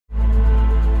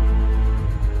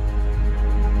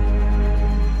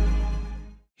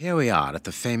we are at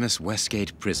the famous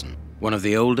Westgate prison, one of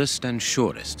the oldest and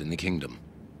surest in the kingdom.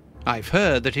 I've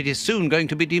heard that it is soon going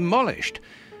to be demolished.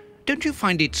 Don't you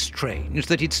find it strange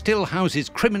that it still houses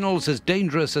criminals as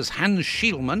dangerous as Hans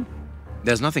Schielmann?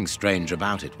 There's nothing strange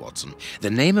about it, Watson.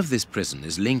 The name of this prison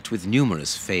is linked with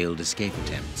numerous failed escape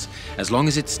attempts. As long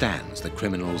as it stands, the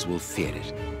criminals will fear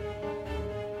it.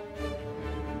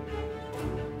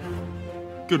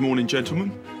 Good morning,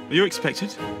 gentlemen. Are you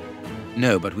expected?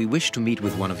 No, but we wish to meet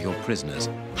with one of your prisoners,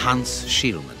 Hans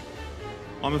Schielmann.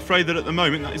 I'm afraid that at the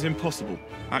moment that is impossible.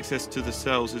 Access to the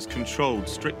cells is controlled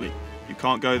strictly. You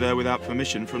can't go there without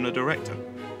permission from the director.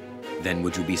 Then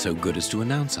would you be so good as to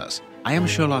announce us? I am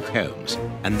Sherlock Holmes,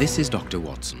 and this is Dr.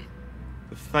 Watson.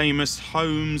 The famous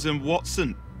Holmes and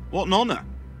Watson. What an honour.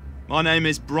 My name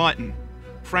is Brighton.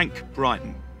 Frank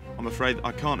Brighton. I'm afraid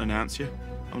I can't announce you.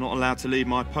 I'm not allowed to leave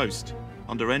my post,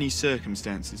 under any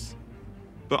circumstances.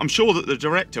 But I'm sure that the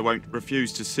director won't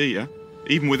refuse to see you,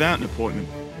 even without an appointment.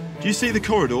 Do you see the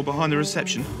corridor behind the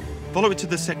reception? Follow it to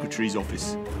the secretary's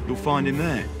office. You'll find him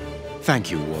there. Thank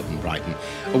you, Warden Brighton.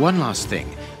 One last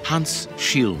thing. Hans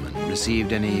Schielmann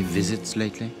received any visits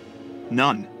lately?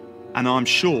 None. And I'm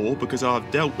sure because I've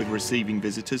dealt with receiving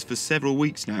visitors for several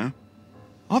weeks now.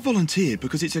 I volunteered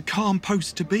because it's a calm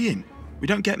post to be in. We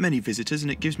don't get many visitors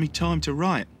and it gives me time to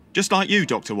write. Just like you,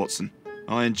 Dr. Watson.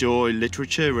 I enjoy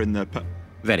literature and the...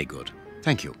 Very good.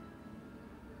 Thank you.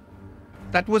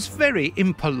 That was very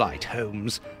impolite,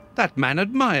 Holmes. That man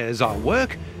admires our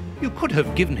work. You could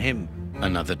have given him...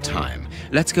 Another time.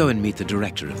 Let's go and meet the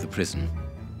director of the prison.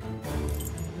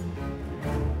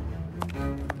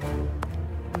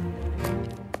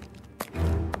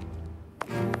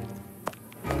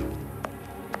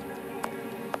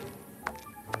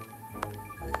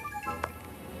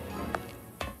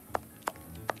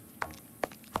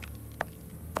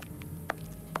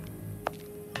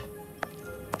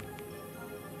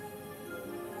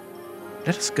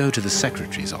 Let us go to the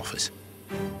secretary's office.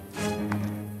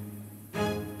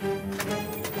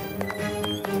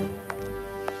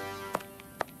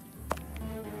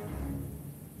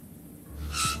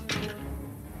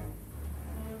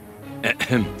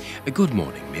 Good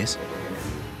morning, miss.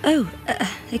 Oh,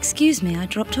 excuse me, I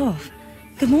dropped off.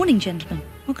 Good morning, gentlemen.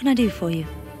 What can I do for you?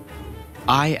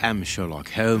 I am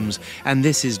Sherlock Holmes, and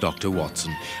this is Dr.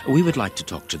 Watson. We would like to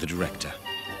talk to the director.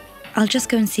 I'll just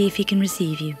go and see if he can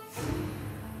receive you.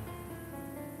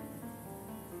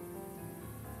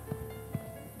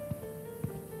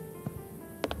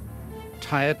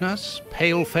 Tiredness,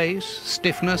 pale face,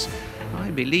 stiffness. I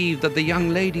believe that the young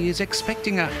lady is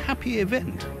expecting a happy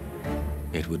event.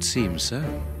 It would seem so.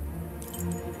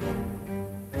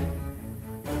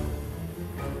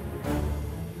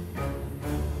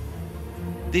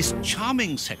 This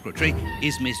charming secretary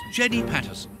is Miss Jenny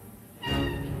Patterson.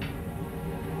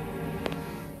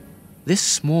 This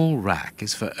small rack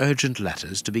is for urgent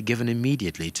letters to be given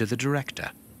immediately to the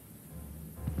director.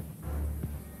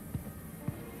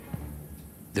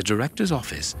 The director's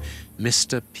office,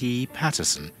 Mr. P.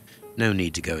 Patterson. No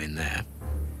need to go in there.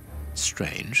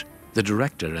 Strange. The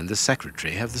director and the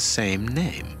secretary have the same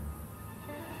name.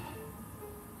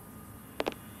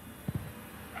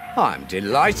 I'm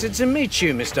delighted to meet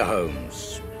you, Mr.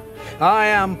 Holmes. I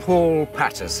am Paul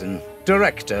Patterson,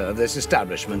 director of this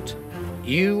establishment.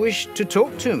 You wish to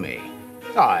talk to me?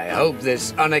 I hope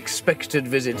this unexpected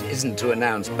visit isn't to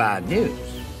announce bad news.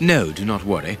 No, do not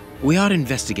worry. We are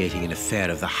investigating an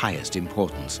affair of the highest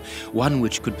importance, one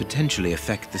which could potentially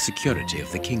affect the security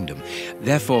of the kingdom.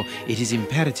 Therefore, it is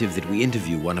imperative that we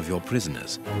interview one of your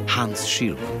prisoners, Hans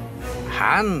Schielmann.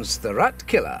 Hans, the rat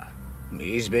killer?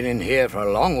 He's been in here for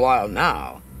a long while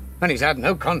now, and he's had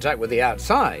no contact with the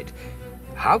outside.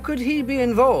 How could he be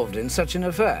involved in such an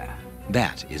affair?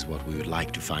 That is what we would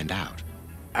like to find out.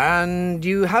 And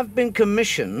you have been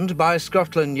commissioned by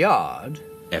Scotland Yard?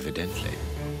 Evidently.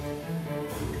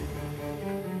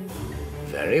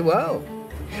 Very well.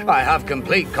 I have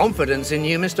complete confidence in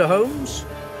you, Mr. Holmes.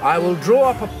 I will draw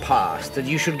up a pass that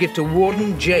you should give to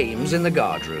Warden James in the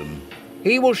guardroom.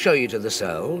 He will show you to the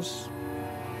cells.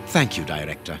 Thank you,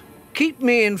 Director. Keep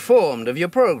me informed of your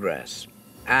progress.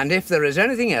 And if there is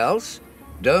anything else,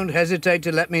 don't hesitate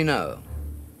to let me know.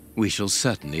 We shall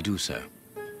certainly do so.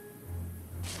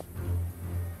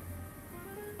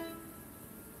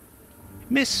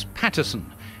 Miss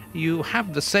Patterson, you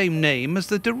have the same name as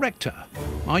the director.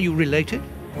 Are you related?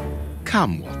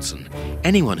 Come, Watson.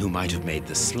 Anyone who might have made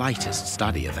the slightest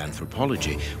study of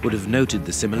anthropology would have noted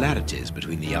the similarities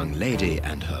between the young lady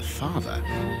and her father.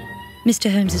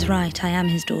 Mr. Holmes is right, I am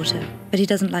his daughter, but he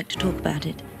doesn't like to talk about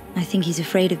it. I think he's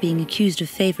afraid of being accused of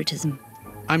favoritism.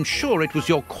 I'm sure it was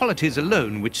your qualities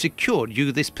alone which secured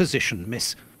you this position,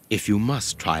 miss. If you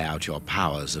must try out your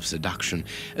powers of seduction,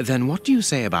 then what do you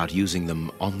say about using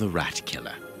them on the rat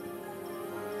killer?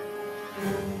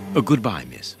 Goodbye,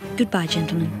 miss. Goodbye,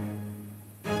 gentlemen.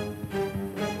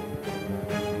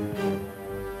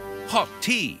 Hot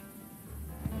tea.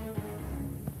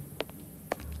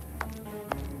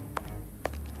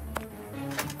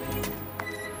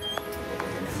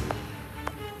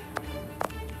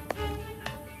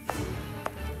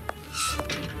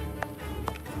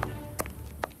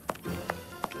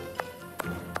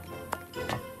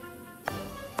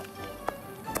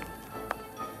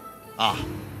 Ah,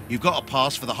 you've got a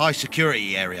pass for the high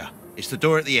security area. It's the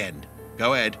door at the end.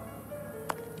 Go ahead.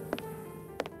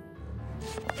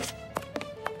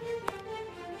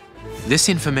 This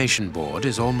information board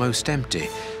is almost empty.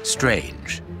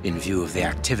 Strange, in view of the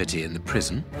activity in the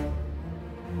prison.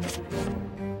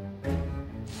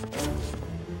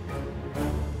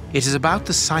 It is about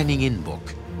the signing-in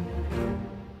book.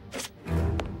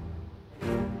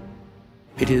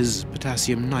 It is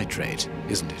potassium nitrate,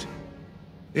 isn't it?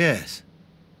 Yes.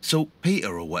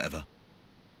 Saltpeter or whatever.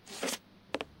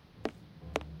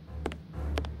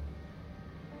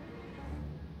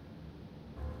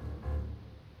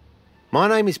 My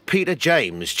name is Peter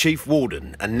James, Chief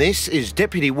Warden, and this is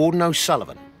Deputy Warden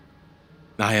O'Sullivan.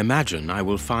 I imagine I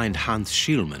will find Hans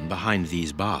Schielmann behind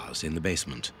these bars in the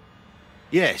basement.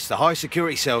 Yes, the high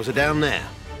security cells are down there.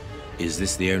 Is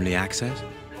this the only access?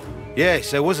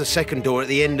 Yes, there was a second door at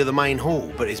the end of the main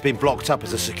hall, but it's been blocked up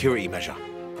as a security measure.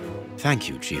 Thank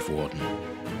you, Chief Warden.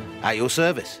 At your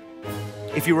service.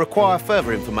 If you require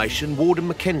further information, Warden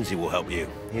Mackenzie will help you.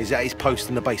 He's at his post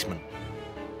in the basement.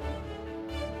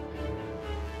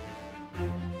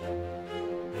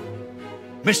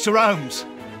 Mr. Holmes,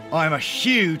 I am a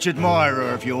huge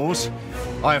admirer of yours.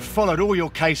 I have followed all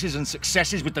your cases and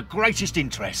successes with the greatest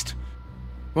interest.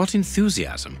 What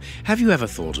enthusiasm. Have you ever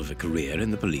thought of a career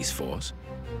in the police force?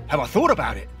 Have I thought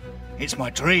about it? It's my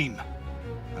dream.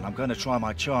 And I'm going to try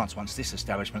my chance once this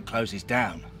establishment closes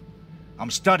down. I'm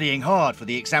studying hard for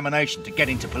the examination to get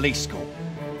into police school.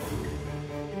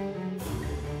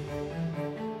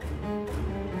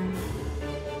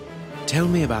 Tell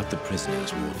me about the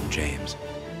prisoners, Warden James.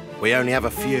 We only have a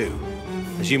few.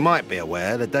 As you might be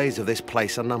aware, the days of this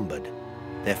place are numbered.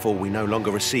 Therefore, we no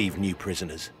longer receive new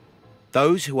prisoners.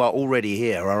 Those who are already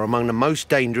here are among the most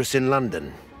dangerous in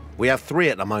London. We have 3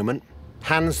 at the moment.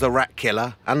 Hans the Rat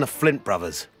Killer and the Flint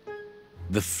brothers.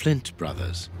 The Flint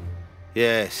brothers?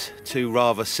 Yes, 2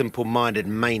 rather simple-minded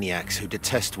maniacs who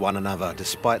detest one another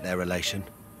despite their relation.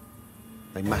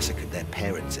 They massacred their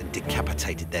parents and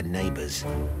decapitated their neighbours.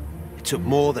 It took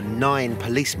more than 9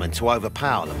 policemen to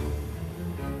overpower them.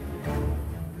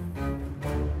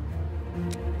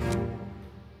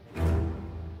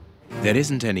 There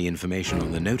isn't any information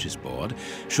on the notice board.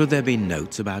 Should there be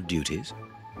notes about duties?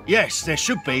 Yes, there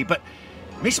should be, but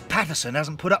Miss Patterson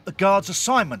hasn't put up the guard's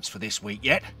assignments for this week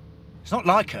yet. It's not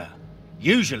like her.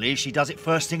 Usually she does it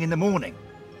first thing in the morning.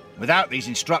 Without these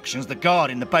instructions, the guard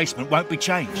in the basement won't be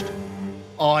changed.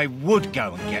 I would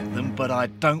go and get them, but I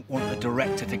don't want the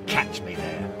director to catch me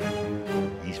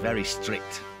there. He's very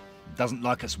strict. Doesn't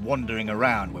like us wandering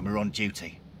around when we're on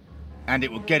duty. And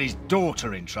it will get his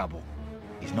daughter in trouble.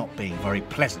 He's not being very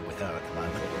pleasant with her at the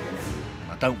moment.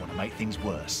 And I don't want to make things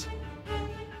worse.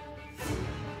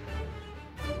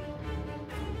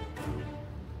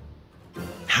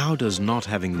 How does not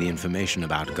having the information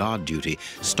about guard duty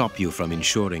stop you from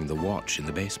ensuring the watch in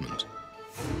the basement?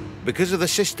 Because of the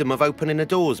system of opening the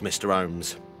doors, Mr.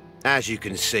 Holmes. As you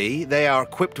can see, they are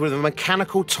equipped with a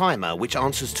mechanical timer which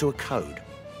answers to a code.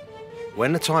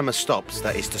 When the timer stops,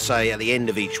 that is to say at the end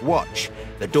of each watch,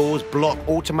 the doors block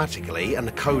automatically and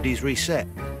the code is reset.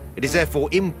 It is therefore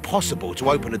impossible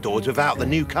to open the doors without the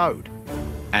new code.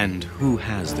 And who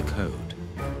has the code?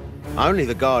 Only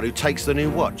the guard who takes the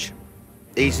new watch.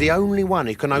 He's the only one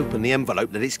who can open the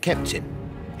envelope that it's kept in.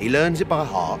 He learns it by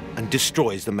heart and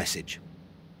destroys the message.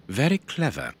 Very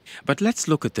clever. But let's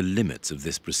look at the limits of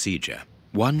this procedure.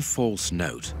 One false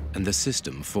note and the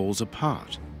system falls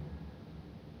apart.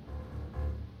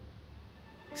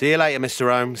 See you later, Mr.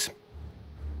 Holmes.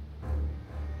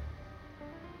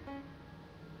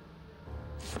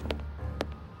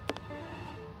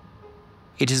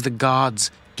 It is the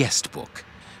guard's guest book,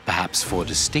 perhaps for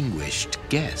distinguished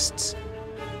guests.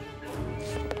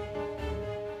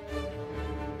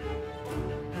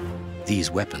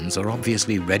 These weapons are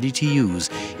obviously ready to use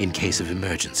in case of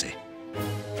emergency.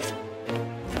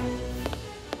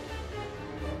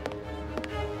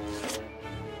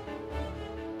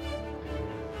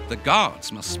 The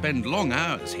guards must spend long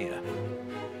hours here.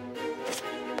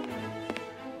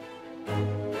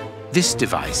 This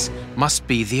device must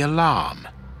be the alarm.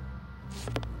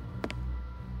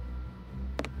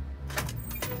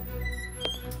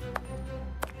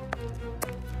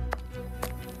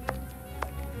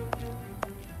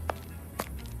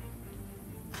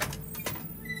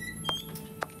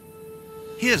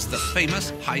 Here's the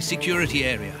famous high-security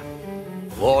area.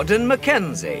 Warden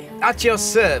Mackenzie, at your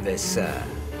service, sir.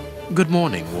 Good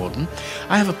morning, Warden.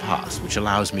 I have a pass which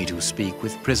allows me to speak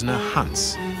with prisoner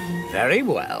Hans. Very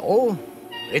well.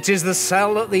 It is the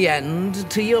cell at the end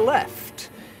to your left.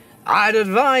 I'd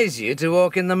advise you to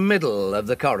walk in the middle of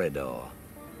the corridor.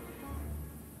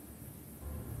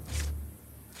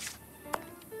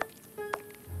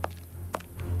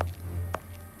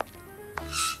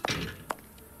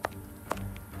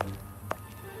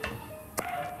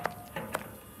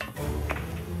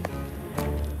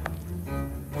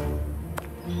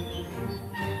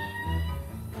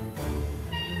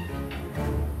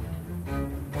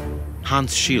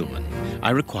 Hans Schielmann, I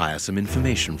require some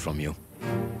information from you.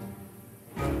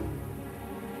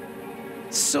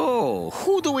 So,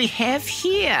 who do we have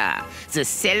here? The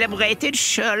celebrated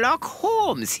Sherlock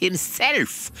Holmes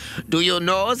himself. Do you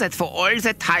know that for all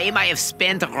the time I have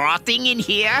spent rotting in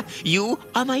here, you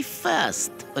are my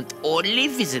first and only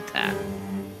visitor?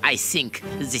 I think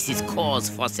this is cause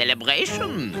for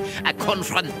celebration. A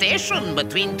confrontation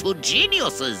between two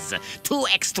geniuses, two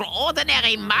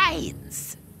extraordinary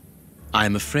minds. I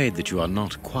am afraid that you are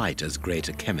not quite as great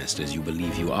a chemist as you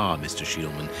believe you are, Mr.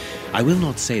 Schielmann. I will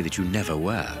not say that you never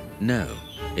were. No,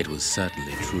 it was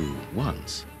certainly true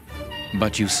once.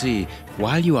 But you see,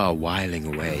 while you are whiling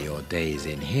away your days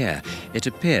in here, it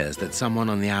appears that someone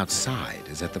on the outside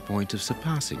is at the point of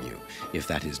surpassing you, if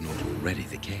that is not already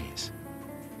the case.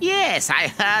 Yes, I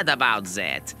heard about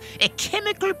that. A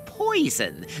chemical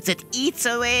poison that eats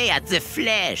away at the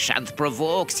flesh and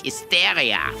provokes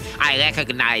hysteria. I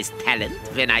recognize talent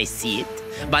when I see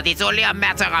it, but it's only a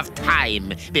matter of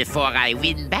time before I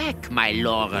win back my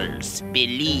laurels,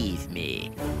 believe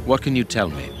me. What can you tell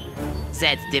me?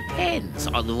 That depends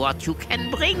on what you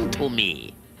can bring to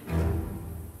me.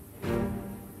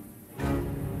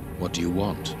 What do you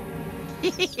want?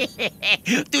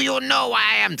 Do you know why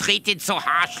I am treated so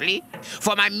harshly?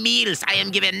 For my meals, I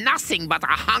am given nothing but a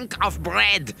hunk of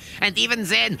bread. And even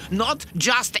then, not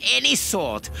just any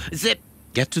sort.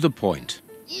 Get to the point.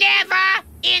 Never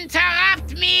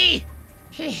interrupt me!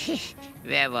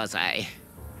 Where was I?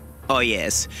 Oh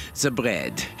yes, the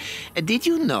bread. Did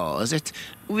you know that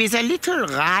with a little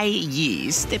rye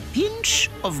yeast, a pinch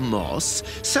of moss,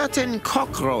 certain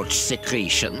cockroach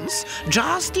secretions,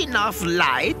 just enough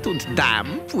light and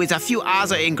damp, with a few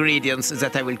other ingredients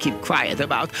that I will keep quiet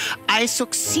about, I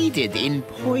succeeded in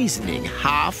poisoning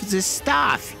half the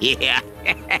staff here.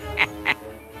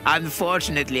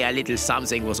 Unfortunately, a little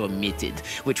something was omitted,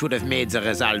 which would have made the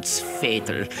results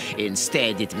fatal.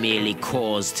 Instead, it merely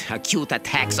caused acute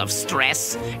attacks of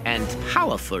stress and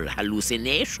powerful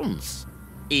hallucinations.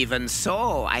 Even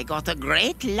so, I got a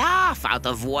great laugh out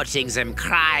of watching them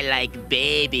cry like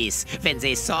babies when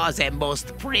they saw their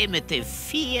most primitive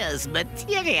fears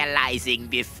materializing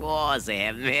before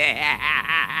them.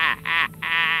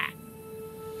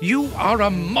 You are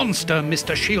a monster,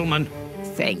 Mr. Schielmann.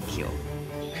 Thank you.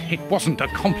 It wasn't a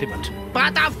compliment.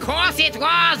 But of course it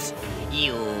was!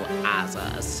 You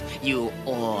others, you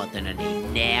ordinary,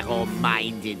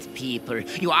 narrow-minded people,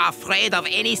 you are afraid of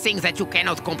anything that you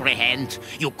cannot comprehend.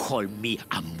 You call me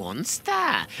a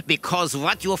monster because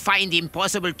what you find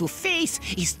impossible to face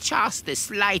is just the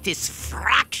slightest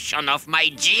fraction of my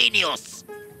genius.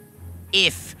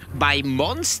 If by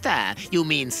monster you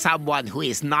mean someone who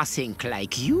is nothing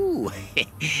like you,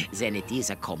 then it is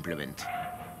a compliment.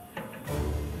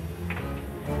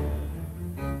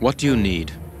 What do you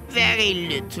need? Very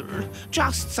little.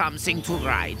 Just something to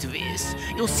write with.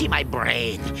 You see, my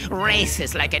brain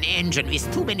races like an engine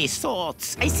with too many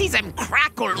thoughts. I see them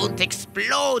crackle and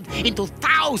explode into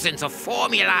thousands of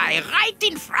formulae right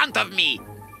in front of me.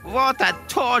 What a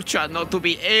torture not to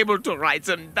be able to write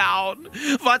them down.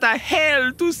 What a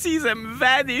hell to see them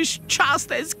vanish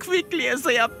just as quickly as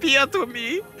they appear to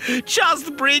me.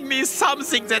 Just bring me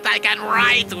something that I can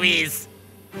write with.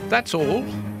 That's all.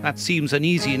 That seems an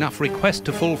easy enough request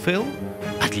to fulfill.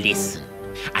 But listen,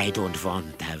 I don't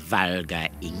want a vulgar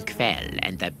inkwell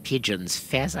and a pigeon's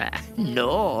feather.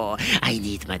 No, I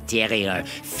need material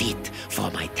fit for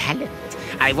my talent.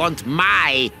 I want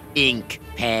my ink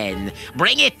pen.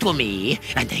 Bring it to me,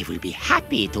 and I will be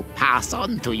happy to pass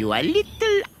on to you a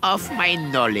little of my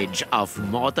knowledge of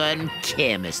modern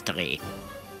chemistry.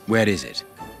 Where is it?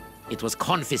 It was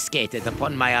confiscated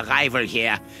upon my arrival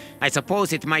here. I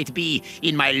suppose it might be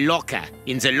in my locker,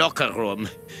 in the locker room.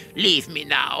 Leave me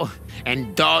now,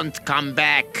 and don't come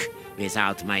back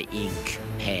without my ink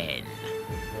pen.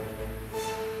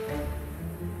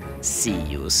 See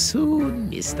you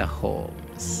soon, Mr.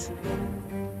 Holmes.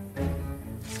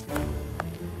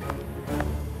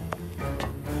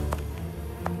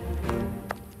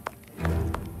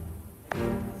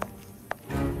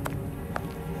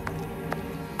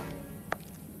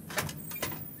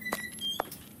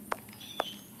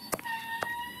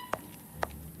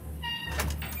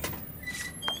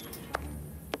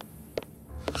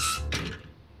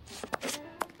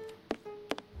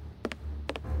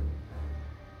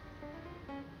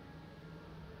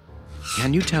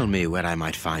 Can you tell me where I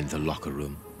might find the locker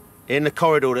room? In the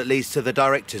corridor that leads to the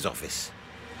director's office.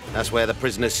 That's where the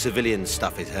prisoners' civilian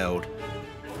stuff is held.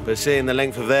 But seeing the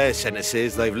length of their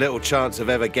sentences, they've little chance of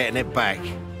ever getting it back.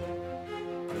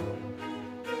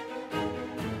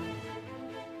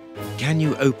 Can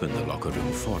you open the locker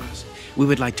room for us? We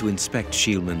would like to inspect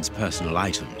Shieldman's personal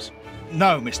items.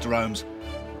 No, Mr. Holmes.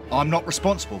 I'm not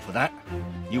responsible for that.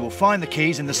 You will find the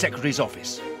keys in the Secretary's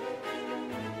office.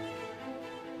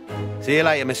 See you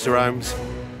later, Mr. Holmes.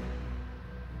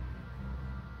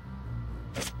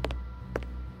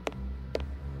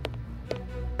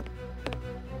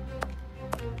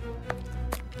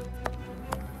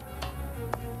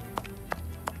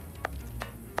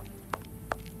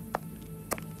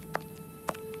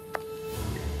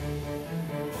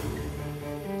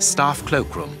 Staff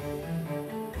cloakroom.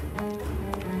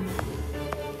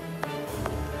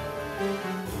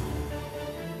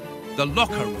 The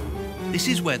locker room. This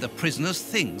is where the prisoners'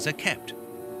 things are kept.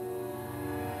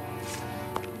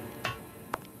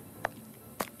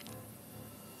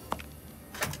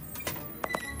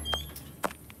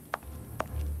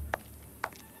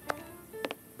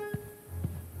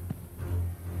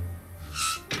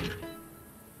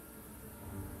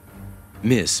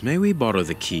 Miss, may we borrow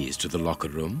the keys to the locker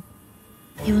room?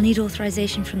 You will need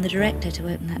authorization from the director to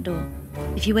open that door.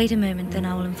 If you wait a moment, then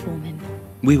I will inform him.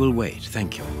 We will wait,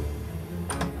 thank you.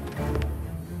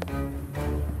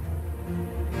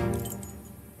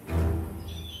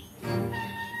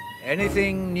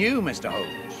 Anything new, Mr.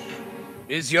 Holmes?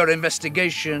 Is your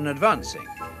investigation advancing?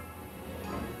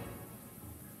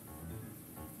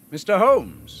 Mr.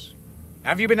 Holmes,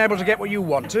 have you been able to get what you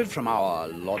wanted from our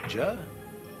lodger?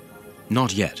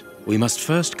 Not yet. We must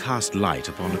first cast light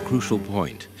upon a crucial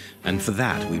point, and for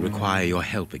that we require your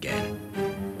help again.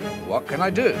 What can I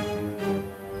do?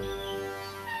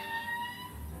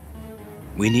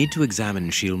 We need to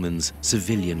examine Shieldman's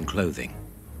civilian clothing.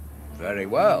 Very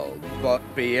well, but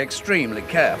be extremely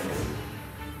careful.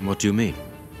 What do you mean?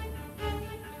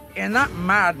 In that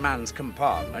madman's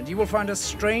compartment, you will find a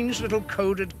strange little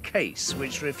coded case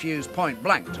which refused point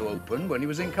blank to open when he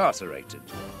was incarcerated.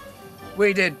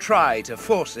 We did try to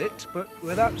force it, but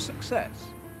without success.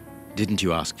 Didn't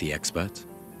you ask the experts?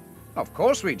 Of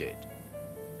course we did.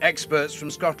 Experts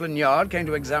from Scotland Yard came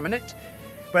to examine it,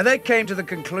 but they came to the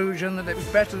conclusion that it was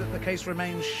better that the case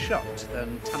remained shut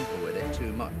than tamper with it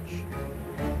too much.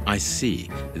 I see.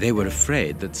 They were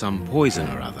afraid that some poison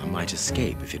or other might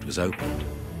escape if it was opened.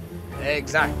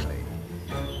 Exactly.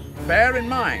 Bear in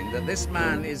mind that this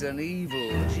man is an evil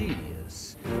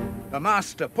genius, a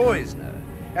master poisoner,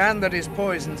 and that his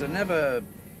poisons are never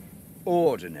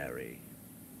ordinary.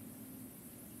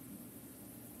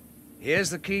 Here's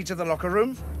the key to the locker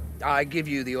room. I give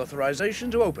you the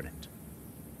authorization to open it.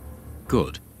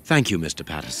 Good. Thank you, Mr.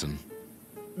 Patterson.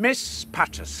 Miss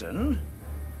Patterson,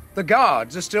 the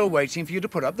guards are still waiting for you to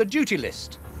put up the duty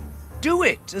list. Do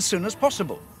it as soon as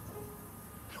possible.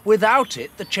 Without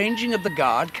it, the changing of the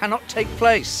guard cannot take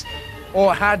place.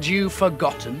 Or had you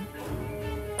forgotten?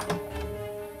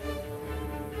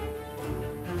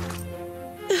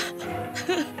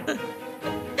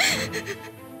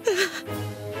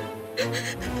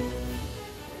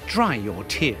 Dry your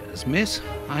tears, miss.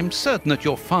 I'm certain that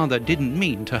your father didn't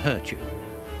mean to hurt you.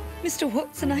 Mr.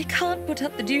 Watson, I can't put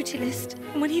up the duty list.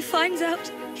 And when he finds out,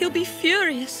 he'll be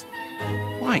furious.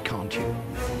 Why can't you?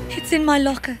 It's in my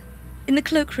locker, in the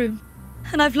cloakroom,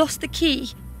 and I've lost the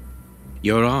key.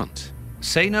 Your aunt.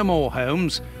 Say no more,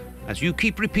 Holmes. As you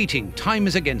keep repeating, time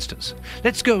is against us.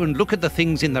 Let's go and look at the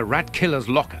things in the rat killer's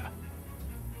locker.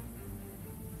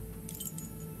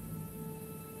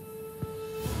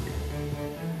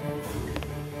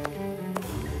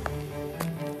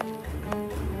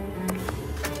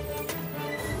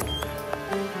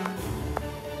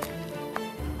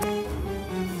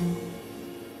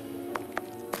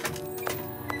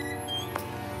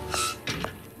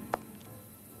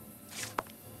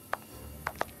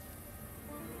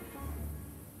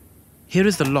 Here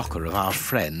is the locker of our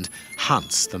friend,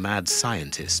 Hans, the mad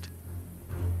scientist.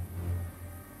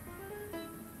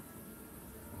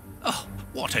 Oh,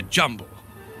 what a jumble.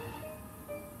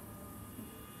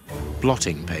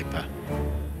 Blotting paper.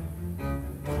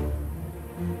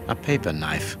 A paper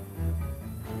knife.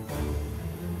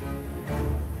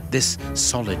 This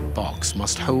solid box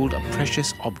must hold a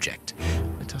precious object.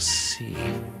 Let us see.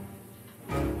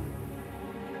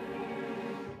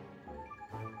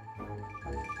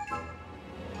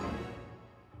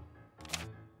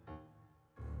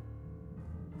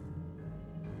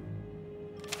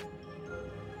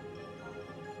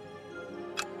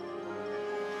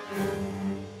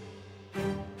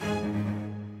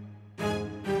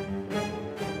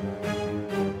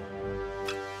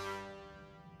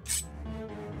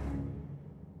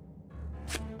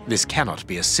 This cannot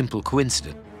be a simple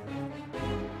coincidence.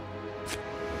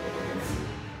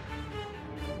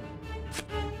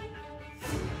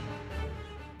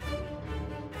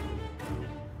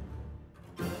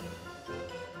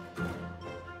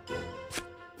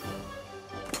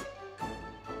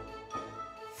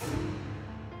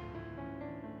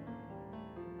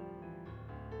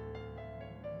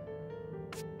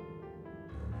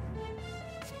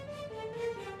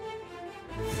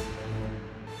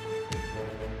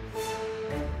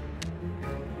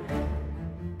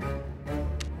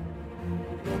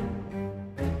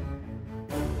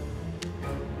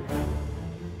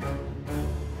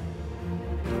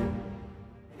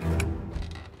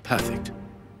 Perfect.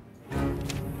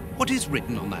 What is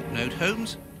written on that note,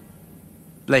 Holmes?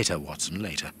 Later, Watson,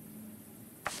 later.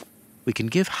 We can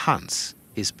give Hans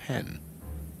his pen.